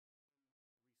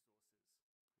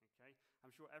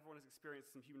I'm sure everyone has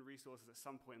experienced some human resources at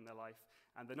some point in their life,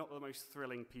 and they're not the most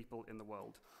thrilling people in the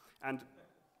world. And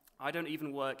I don't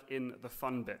even work in the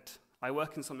fun bit. I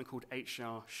work in something called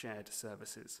HR shared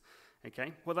services.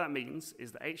 Okay? What that means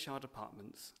is that HR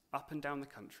departments up and down the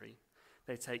country,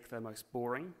 they take their most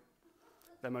boring,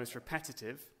 their most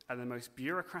repetitive, and their most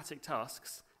bureaucratic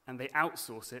tasks, and they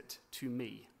outsource it to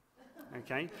me.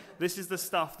 Okay? This is the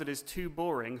stuff that is too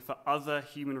boring for other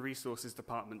human resources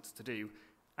departments to do,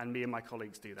 and me and my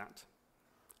colleagues do that.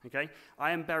 Okay?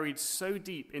 I am buried so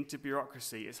deep into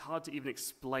bureaucracy, it's hard to even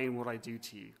explain what I do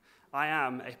to you. I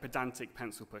am a pedantic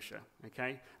pencil pusher,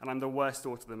 okay? And I'm the worst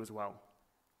sort of them as well.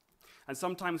 And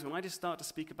sometimes when I just start to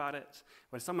speak about it,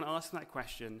 when someone asks me that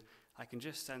question, I can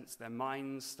just sense their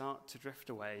minds start to drift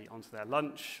away onto their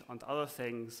lunch, onto other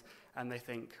things, and they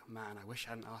think, man, I wish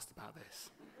I hadn't asked about this.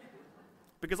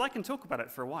 Because I can talk about it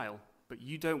for a while, but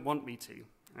you don't want me to,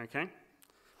 okay?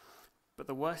 But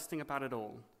the worst thing about it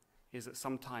all is that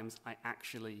sometimes I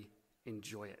actually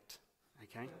enjoy it,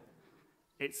 okay?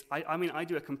 I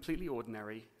do a completely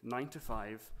ordinary 9 to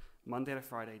 5, Monday to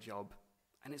Friday job,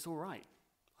 and it's all right.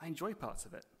 I enjoy parts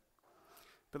of it.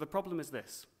 But the problem is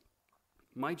this.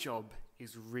 My job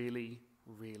is really,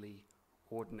 really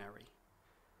ordinary.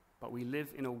 But we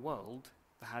live in a world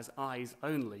that has eyes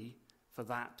only for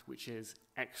that which is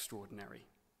extraordinary,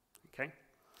 okay?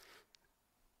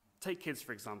 Take kids,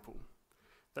 for example.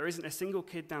 There isn't a single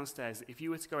kid downstairs that if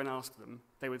you were to go and ask them,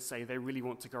 they would say they really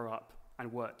want to grow up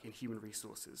and work in human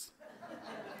resources.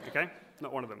 Okay?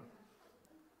 Not one of them.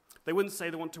 They wouldn't say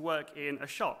they want to work in a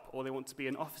shop, or they want to be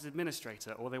an office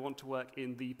administrator, or they want to work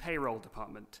in the payroll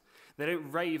department. They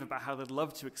don't rave about how they'd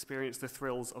love to experience the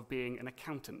thrills of being an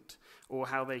accountant, or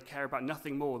how they care about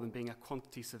nothing more than being a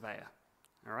quantity surveyor.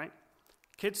 All right?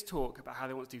 Kids talk about how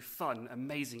they want to do fun,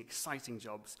 amazing, exciting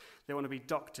jobs. They want to be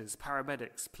doctors,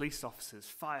 paramedics, police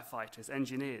officers, firefighters,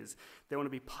 engineers. They want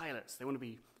to be pilots. They want to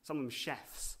be, some of them,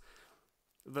 chefs.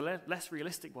 The less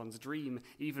realistic ones dream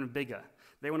even bigger.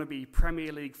 They want to be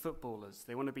Premier League footballers.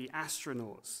 They want to be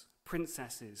astronauts,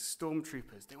 princesses,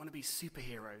 stormtroopers. They want to be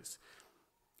superheroes.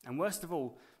 And worst of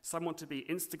all, some want to be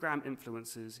Instagram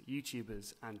influencers,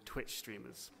 YouTubers, and Twitch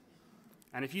streamers.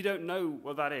 And if you don't know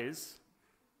what that is,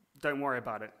 don't worry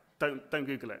about it. Don't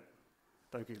Google it.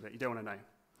 Don't Google it. You don't want to know.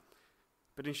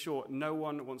 But in short, no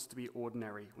one wants to be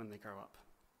ordinary when they grow up.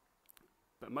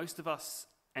 But most of us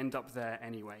end up there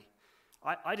anyway.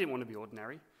 I didn't want to be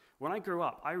ordinary. When I grew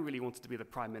up, I really wanted to be the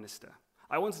Prime Minister.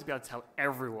 I wanted to be able to tell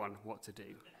everyone what to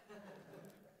do.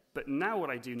 But now what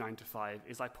I do 9 to 5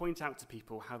 is I point out to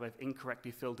people how they've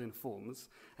incorrectly filled in forms,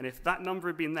 and if that number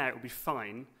had been there, it would be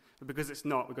fine, but because it's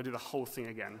not, we're going to do the whole thing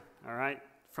again, all right,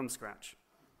 from scratch.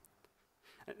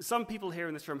 Some people here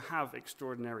in this room have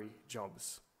extraordinary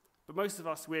jobs, but most of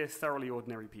us, we're thoroughly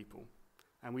ordinary people,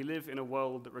 and we live in a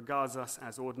world that regards us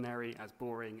as ordinary, as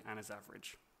boring, and as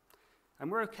average.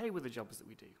 And we're okay with the jobs that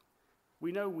we do.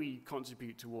 We know we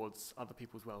contribute towards other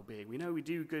people's well-being. We know we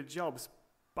do good jobs,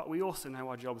 but we also know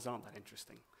our jobs aren't that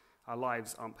interesting. Our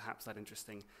lives aren't perhaps that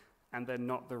interesting, and they're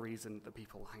not the reason that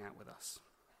people hang out with us.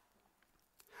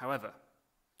 However,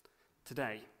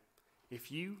 today,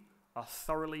 if you are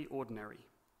thoroughly ordinary,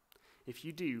 if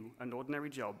you do an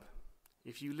ordinary job,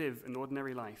 if you live an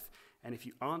ordinary life, and if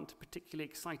you aren't particularly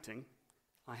exciting,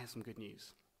 I have some good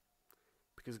news.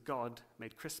 Because God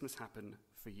made Christmas happen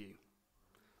for you.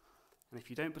 And if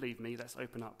you don't believe me, let's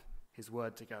open up his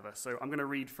word together. So I'm going to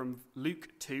read from Luke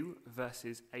 2,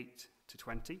 verses 8 to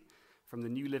 20, from the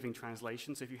New Living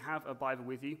Translation. So if you have a Bible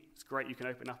with you, it's great, you can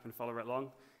open up and follow it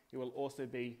along. It will also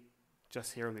be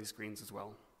just here on these screens as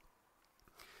well.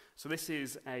 So this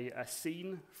is a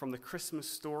scene from the Christmas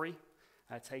story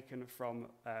taken from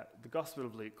the Gospel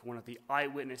of Luke, one of the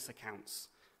eyewitness accounts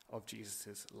of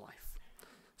Jesus' life.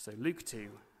 So Luke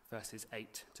 2, verses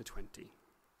 8 to 20.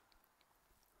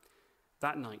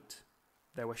 That night,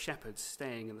 there were shepherds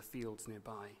staying in the fields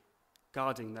nearby,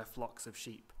 guarding their flocks of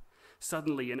sheep.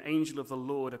 Suddenly, an angel of the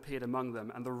Lord appeared among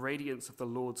them, and the radiance of the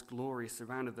Lord's glory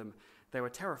surrounded them. They were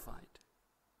terrified.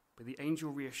 But the angel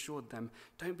reassured them.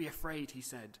 "Don't be afraid," he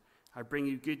said. "I bring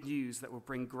you good news that will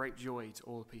bring great joy to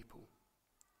all people.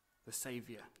 The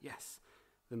Savior, yes,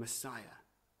 the Messiah,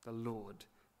 the Lord,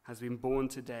 has been born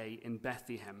today in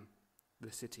Bethlehem,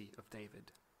 the city of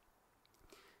David.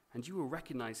 And you will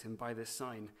recognize him by this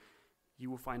sign. You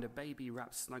will find a baby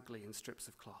wrapped snugly in strips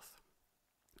of cloth,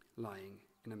 lying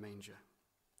in a manger."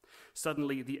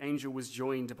 Suddenly, the angel was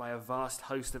joined by a vast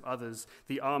host of others,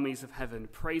 the armies of heaven,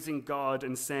 praising God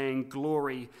and saying,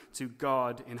 "Glory to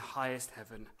God in highest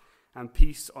heaven, and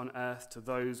peace on earth to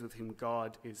those with whom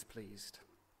God is pleased."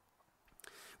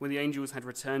 When the angels had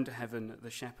returned to heaven, the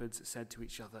shepherds said to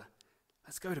each other,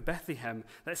 Let's go to Bethlehem.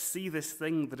 Let's see this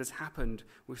thing that has happened,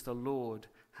 which the Lord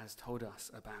has told us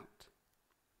about.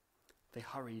 They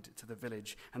hurried to the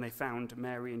village, and they found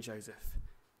Mary and Joseph,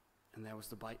 and there was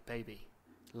the baby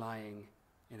lying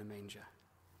in a manger.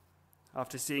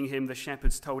 After seeing him, the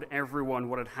shepherds told everyone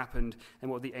what had happened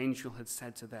and what the angel had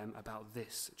said to them about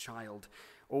this child.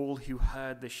 All who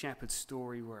heard the shepherd's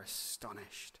story were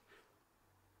astonished.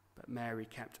 But Mary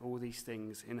kept all these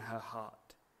things in her heart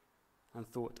and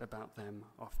thought about them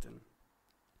often.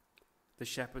 The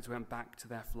shepherds went back to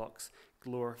their flocks,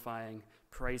 glorifying,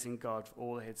 praising God for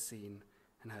all they had seen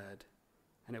and heard.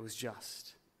 And it was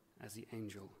just as the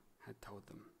angel had told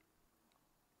them.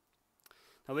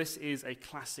 Now, this is a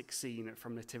classic scene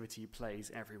from nativity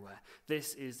plays everywhere.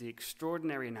 This is the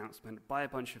extraordinary announcement by a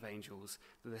bunch of angels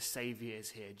that the Savior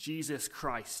is here. Jesus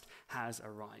Christ has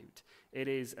arrived. It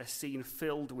is a scene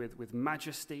filled with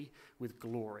majesty, with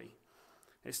glory.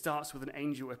 It starts with an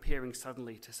angel appearing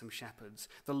suddenly to some shepherds.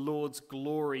 The Lord's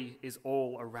glory is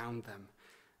all around them.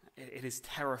 It is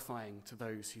terrifying to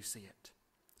those who see it.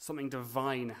 Something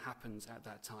divine happens at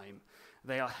that time.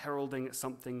 They are heralding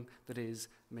something that is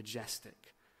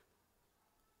majestic.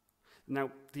 Now,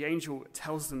 the angel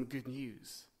tells them good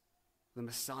news. The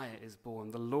Messiah is born,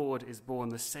 the Lord is born,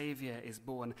 the Savior is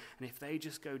born, and if they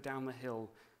just go down the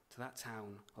hill to that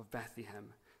town of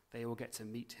Bethlehem, they will get to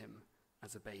meet him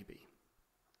as a baby.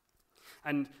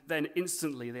 And then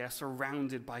instantly they are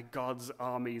surrounded by God's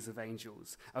armies of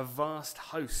angels. A vast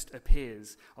host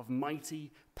appears of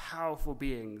mighty, powerful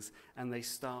beings, and they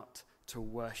start to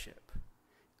worship.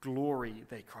 Glory,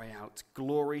 they cry out,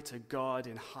 glory to God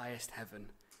in highest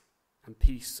heaven, and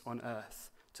peace on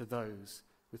earth to those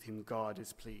with whom God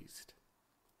is pleased.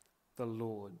 The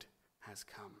Lord has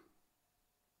come.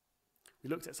 We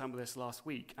looked at some of this last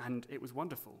week, and it was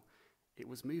wonderful. It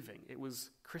was moving. It was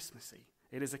Christmassy.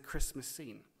 It is a Christmas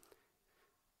scene.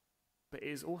 But it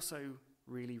is also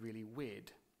really, really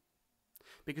weird.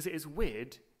 Because it is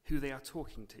weird who they are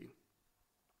talking to.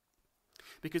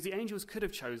 Because the angels could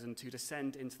have chosen to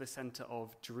descend into the center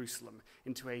of Jerusalem,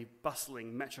 into a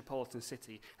bustling metropolitan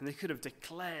city, and they could have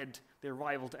declared the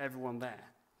arrival to everyone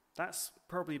there. That's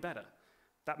probably better.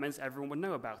 That means everyone would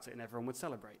know about it and everyone would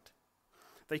celebrate.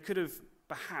 They could have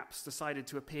perhaps decided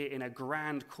to appear in a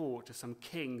grand court to some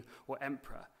king or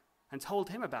emperor and told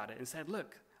him about it and said,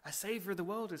 look, a savior of the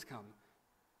world has come.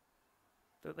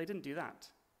 But they didn't do that.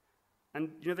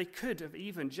 And, they could have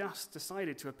even just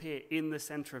decided to appear in the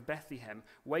center of Bethlehem,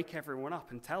 wake everyone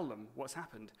up and tell them what's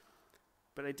happened.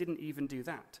 But they didn't even do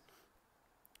that.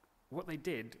 What they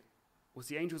did was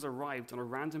the angels arrived on a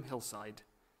random hillside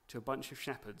to a bunch of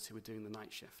shepherds who were doing the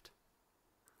night shift.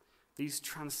 These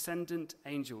transcendent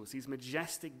angels, these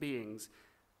majestic beings,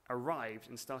 arrived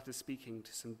and started speaking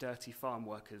to some dirty farm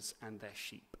workers and their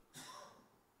sheep.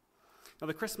 Now,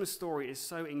 the Christmas story is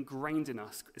so ingrained in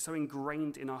us, so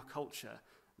ingrained in our culture,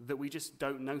 that we just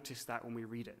don't notice that when we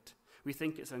read it. We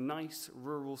think it's a nice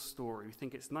rural story. We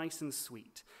think it's nice and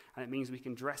sweet, and it means we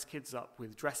can dress kids up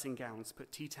with dressing gowns,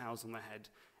 put tea towels on their head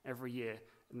every year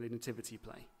in the nativity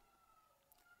play.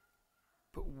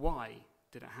 But why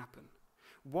did it happen?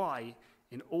 Why,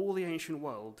 in all the ancient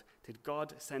world, did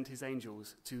God send his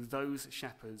angels to those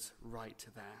shepherds right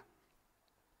there?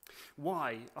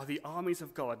 Why are the armies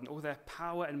of God and all their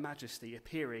power and majesty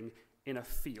appearing in a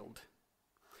field?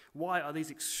 Why are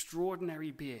these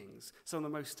extraordinary beings, some of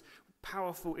the most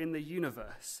powerful in the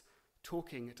universe,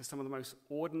 talking to some of the most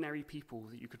ordinary people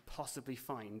that you could possibly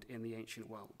find in the ancient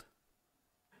world?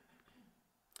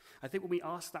 I think when we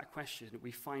ask that question,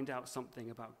 we find out something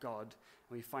about God,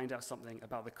 and we find out something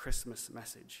about the Christmas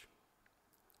message.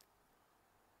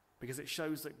 Because it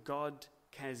shows that God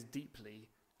cares deeply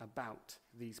about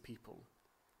these people,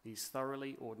 these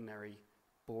thoroughly ordinary,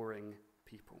 boring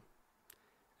people.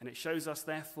 And it shows us,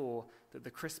 therefore, that the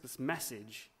Christmas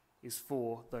message is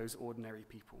for those ordinary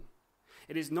people.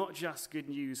 It is not just good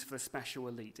news for the special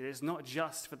elite. It is not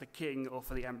just for the king or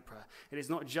for the emperor. It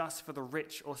is not just for the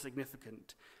rich or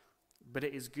significant, but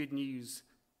it is good news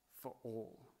for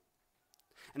all.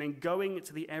 And in going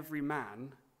to the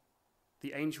everyman,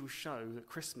 the angels show that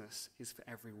Christmas is for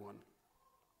everyone.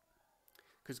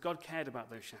 Because God cared about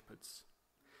those shepherds,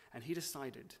 and he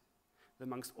decided that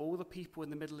amongst all the people in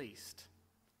the Middle East,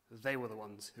 they were the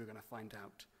ones who were going to find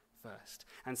out first.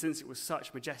 And since it was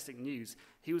such majestic news,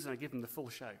 he was going to give them the full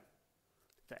show.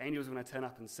 The angels were going to turn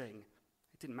up and sing.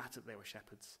 It didn't matter that they were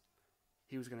shepherds.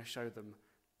 He was going to show them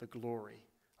the glory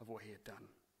of what he had done.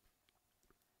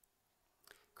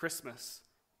 Christmas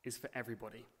is for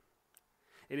everybody.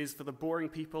 It is for the boring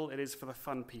people. It is for the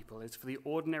fun people. It is for the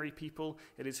ordinary people.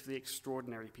 It is for the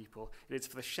extraordinary people. It is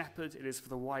for the shepherd. It is for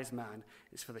the wise man.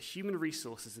 It's for the human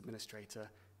resources administrator.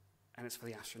 And it's for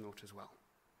the astronaut as well.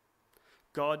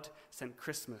 God sent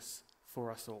Christmas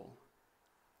for us all.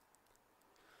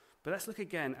 But let's look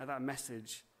again at that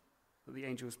message that the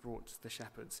angels brought to the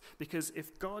shepherds. Because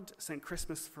if God sent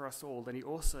Christmas for us all, then he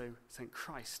also sent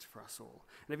Christ for us all.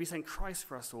 And if he sent Christ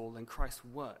for us all, then Christ's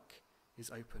work is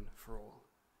open for all.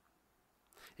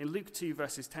 In Luke 2,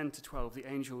 verses 10 to 12,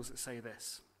 the angels say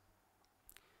this: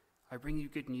 I bring you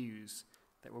good news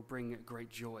that will bring great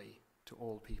joy to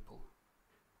all people.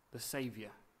 The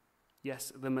Savior,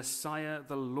 yes, the Messiah,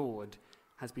 the Lord,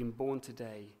 has been born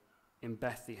today in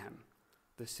Bethlehem,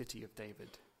 the city of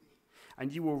David.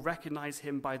 And you will recognize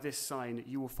him by this sign.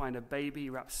 You will find a baby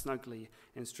wrapped snugly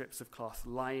in strips of cloth,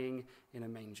 lying in a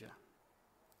manger.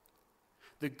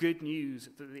 The good news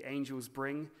that the angels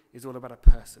bring is all about a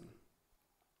person.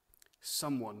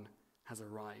 Someone has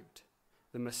arrived.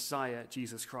 The Messiah,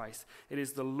 Jesus Christ. It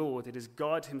is the Lord. It is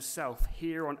God himself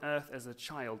here on earth as a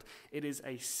child. It is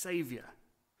a Savior.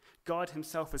 God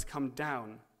himself has come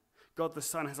down. God the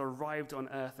Son has arrived on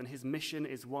earth, and his mission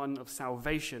is one of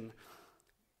salvation.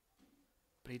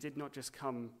 But he did not just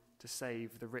come to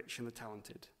save the rich and the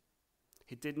talented.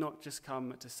 He did not just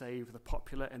come to save the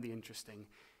popular and the interesting.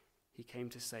 He came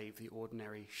to save the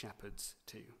ordinary shepherds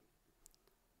too.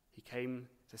 He came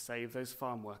to save those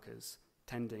farm workers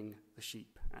tending the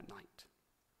sheep at night.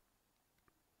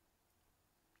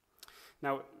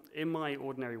 Now, in my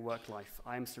ordinary work life,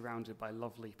 I am surrounded by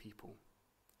lovely people.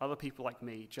 Other people like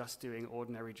me just doing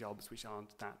ordinary jobs which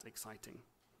aren't that exciting.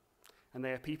 And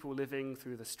they are people living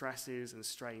through the stresses and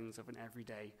strains of an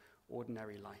everyday,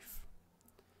 ordinary life.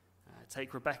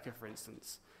 Take Rebecca, for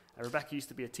instance. Rebecca used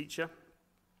to be a teacher.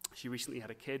 She recently had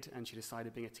a kid, and she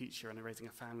decided being a teacher and raising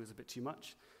a family was a bit too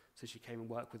much, so she came and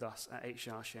worked with us at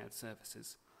HR Shared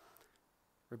Services.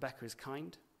 Rebecca is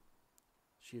kind,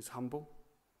 she is humble,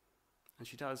 and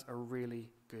she does a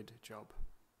really good job.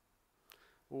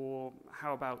 Or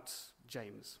how about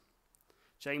James?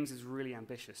 James is really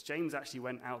ambitious. James actually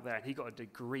went out there and he got a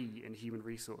degree in human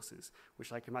resources,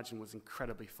 which I can imagine was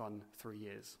incredibly fun 3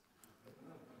 years.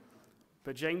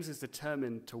 But James is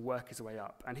determined to work his way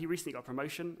up, and he recently got a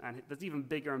promotion, and there's even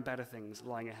bigger and better things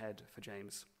lying ahead for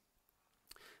James.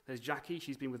 There's Jackie.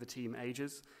 She's been with the team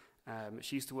ages.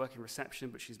 She used to work in reception,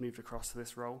 but she's moved across to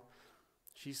this role.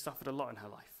 She's suffered a lot in her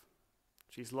life.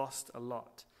 She's lost a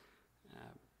lot,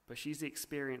 but she's the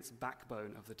experienced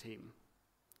backbone of the team.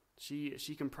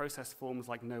 She can process forms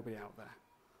like nobody out there,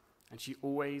 and she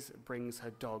always brings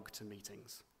her dog to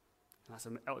meetings. And that's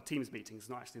Teams meetings,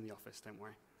 not actually in the office, don't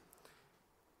worry.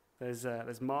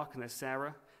 There's Mark and there's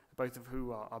Sarah, both of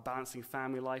who are balancing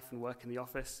family life and work in the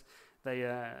office.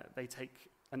 They take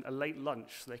a late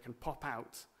lunch so they can pop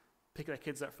out, pick their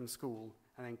kids up from school,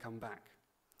 and then come back.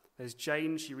 There's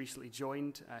Jane. She recently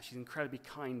joined. She's incredibly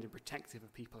kind and protective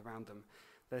of people around them.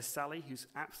 There's Sally, who's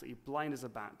absolutely blind as a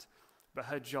bat, but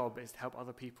her job is to help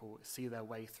other people see their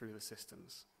way through the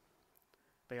systems.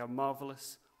 They are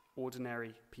marvelous,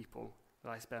 ordinary people that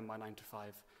I spend my 9 to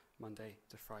 5, Monday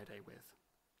to Friday with.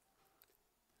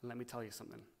 And let me tell you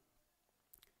something.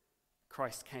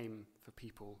 Christ came for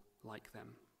people like them.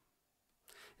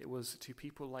 It was to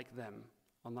people like them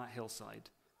on that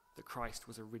hillside that Christ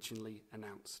was originally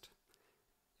announced.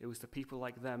 It was to people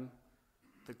like them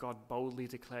that God boldly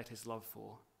declared his love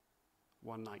for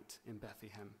one night in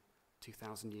Bethlehem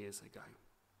 2,000 years ago.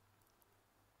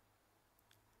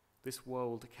 This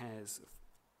world cares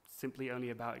simply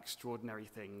only about extraordinary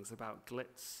things, about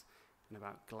glitz and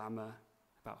about glamour,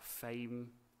 about fame,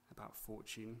 about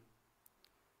fortune.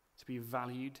 To be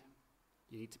valued,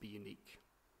 you need to be unique.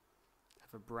 To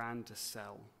have a brand to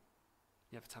sell,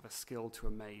 you have to have a skill to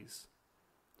amaze.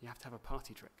 You have to have a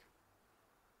party trick.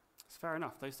 It's fair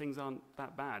enough, those things aren't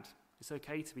that bad. It's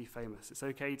okay to be famous. It's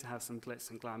okay to have some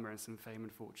glitz and glamour and some fame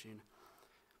and fortune.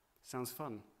 Sounds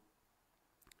fun.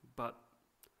 But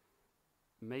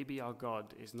maybe our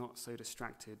God is not so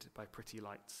distracted by pretty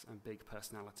lights and big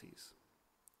personalities.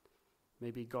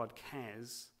 Maybe God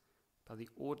cares about the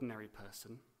ordinary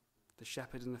person, the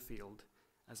shepherd in the field,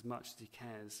 as much as he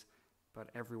cares about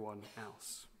everyone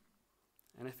else.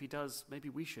 And if he does, maybe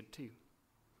we should too.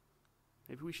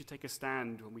 Maybe we should take a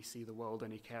stand when we see the world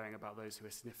only caring about those who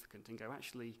are significant and go,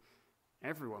 actually,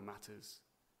 everyone matters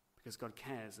because God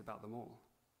cares about them all.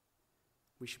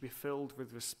 We should be filled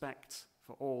with respect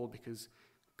for all because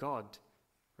God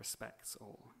respects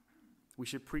all. We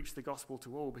should preach the gospel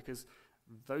to all because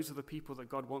those are the people that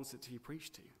God wants it to be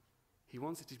preached to. He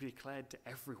wants it to be declared to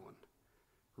everyone,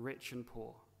 rich and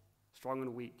poor, strong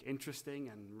and weak, interesting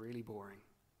and really boring.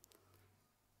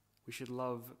 We should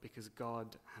love because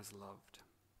God has loved.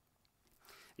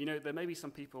 You know, there may be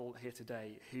some people here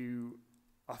today who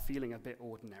are feeling a bit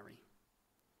ordinary.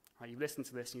 Right? You've listened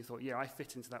to this and you thought, yeah, I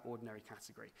fit into that ordinary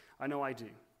category. I know I do.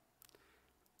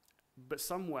 But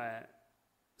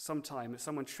sometime,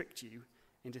 someone tricked you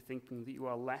into thinking that you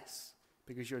are less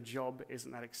because your job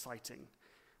isn't that exciting,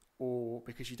 or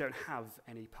because you don't have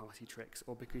any party tricks,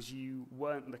 or because you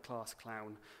weren't the class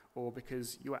clown, or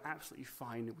because you are absolutely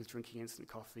fine with drinking instant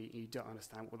coffee and you don't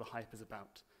understand what the hype is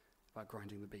about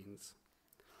grinding the beans.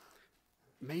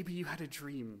 Maybe you had a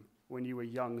dream when you were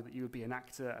young that you would be an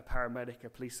actor, a paramedic, a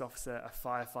police officer, a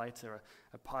firefighter,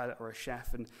 a pilot, or a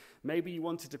chef. And maybe you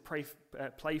wanted to play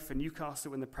for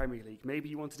Newcastle in the Premier League. Maybe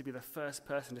you wanted to be the first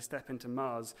person to step into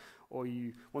Mars, or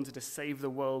you wanted to save the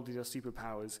world with your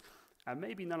superpowers. And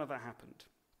maybe none of that happened.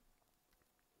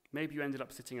 Maybe you ended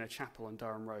up sitting in a chapel on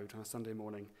Durham Road on a Sunday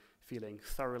morning feeling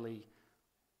thoroughly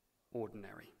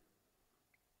ordinary.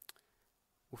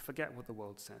 Well, forget what the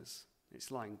world says. It's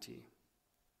lying to you.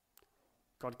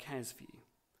 God cares for you,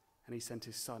 and he sent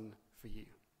his son for you.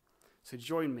 So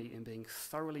join me in being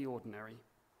thoroughly ordinary,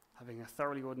 having a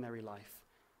thoroughly ordinary life,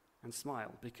 and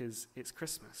smile, because it's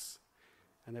Christmas,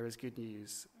 and there is good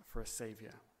news, for a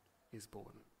Saviour is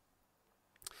born.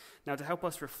 Now, to help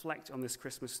us reflect on this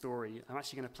Christmas story, I'm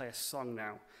actually going to play a song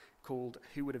now called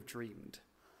Who Would Have Dreamed?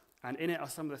 And in it are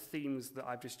some of the themes that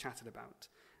I've just chatted about.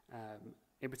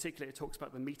 In particular, it talks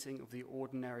about the meeting of the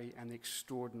ordinary and the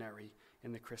extraordinary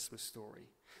in the Christmas story.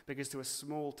 Because to a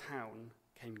small town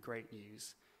came great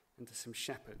news, and to some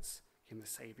shepherds came the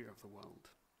Saviour of the world.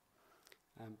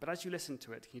 But as you listen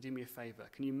to it, can you do me a favour?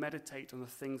 Can you meditate on the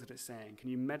things that it's saying?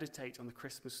 Can you meditate on the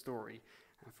Christmas story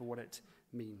and for what it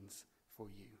means for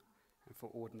you and for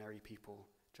ordinary people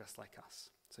just like us?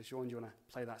 So Sean, do you want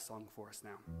to play that song for us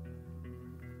now?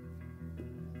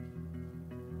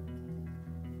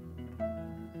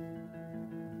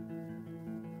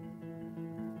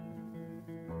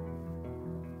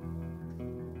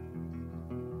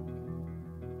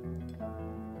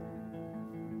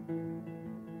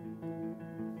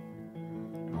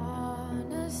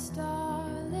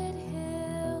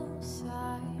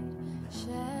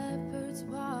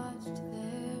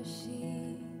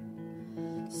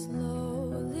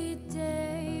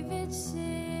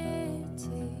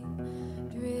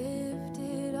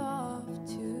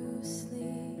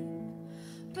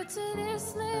 To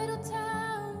this little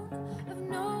town of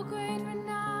no great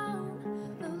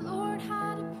renown, the Lord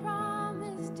had a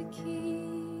promise to keep.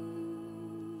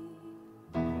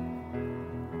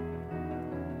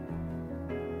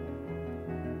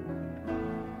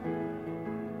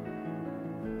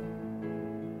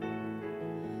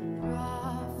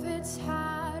 Prophets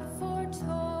had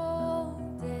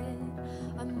foretold it,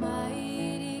 a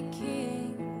mighty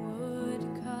king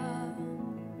would come.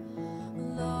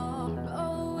 Long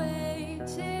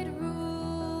awaited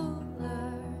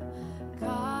ruler,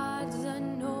 God's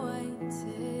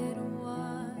anointed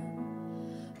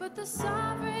one. But the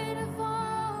sovereign of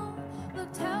all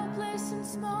looked helpless and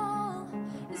small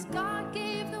as God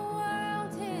gave the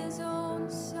world his own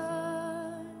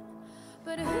son.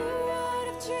 But who would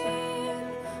have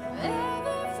dreamed or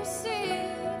ever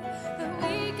foreseen that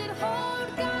we could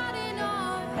hold God in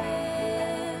our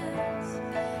hands?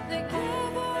 The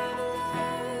giver of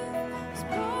life was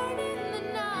born in the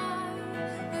night,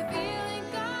 revealing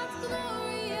God's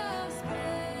glorious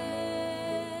plan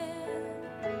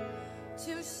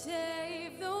to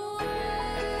save the world.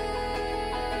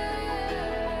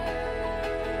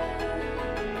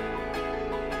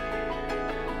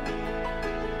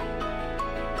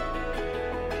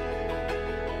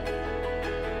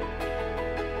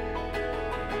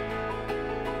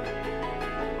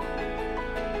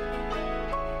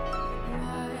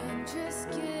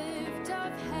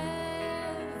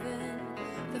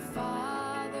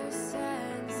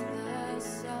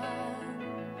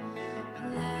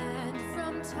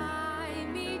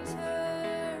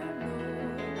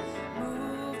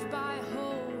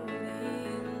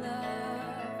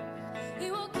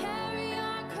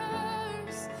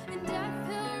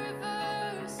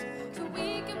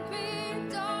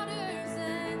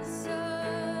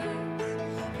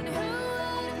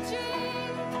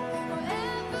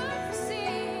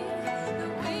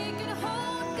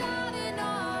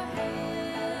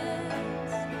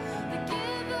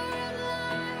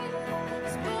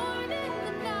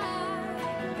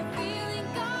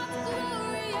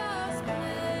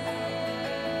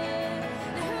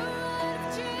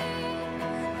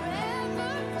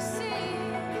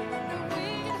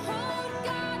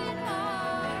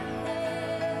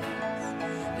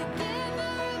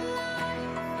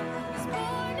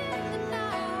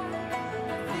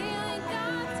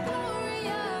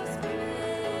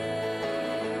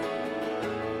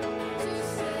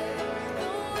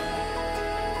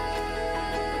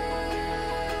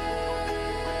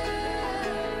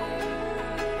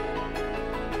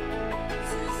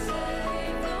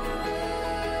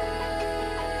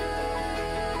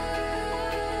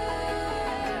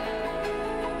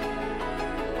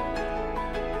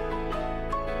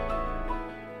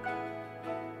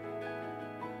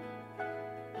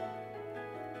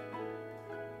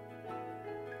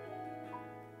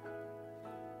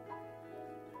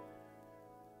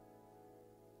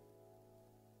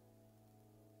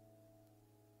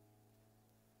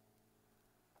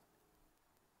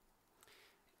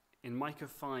 In Micah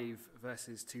 5,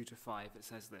 verses 2 to 5, it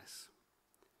says this: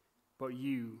 "But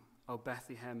you, O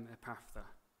Bethlehem Ephrathah,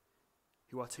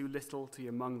 who are too little to be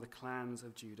among the clans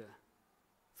of Judah,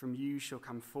 from you shall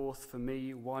come forth for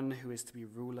me one who is to be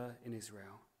ruler in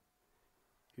Israel,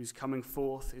 whose coming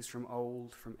forth is from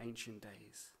old, from ancient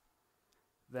days.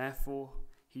 Therefore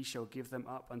he shall give them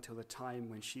up until the time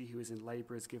when she who is in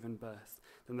labor is given birth.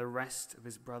 Then the rest of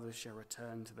his brothers shall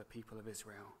return to the people of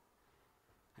Israel.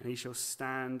 And he shall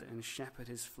stand and shepherd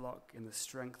his flock in the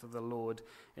strength of the Lord,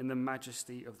 in the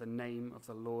majesty of the name of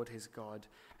the Lord his God,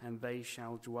 and they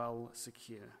shall dwell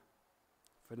secure.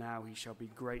 For now he shall be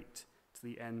great to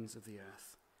the ends of the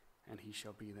earth, and he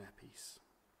shall be their peace."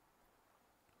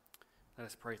 Let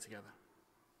us pray together.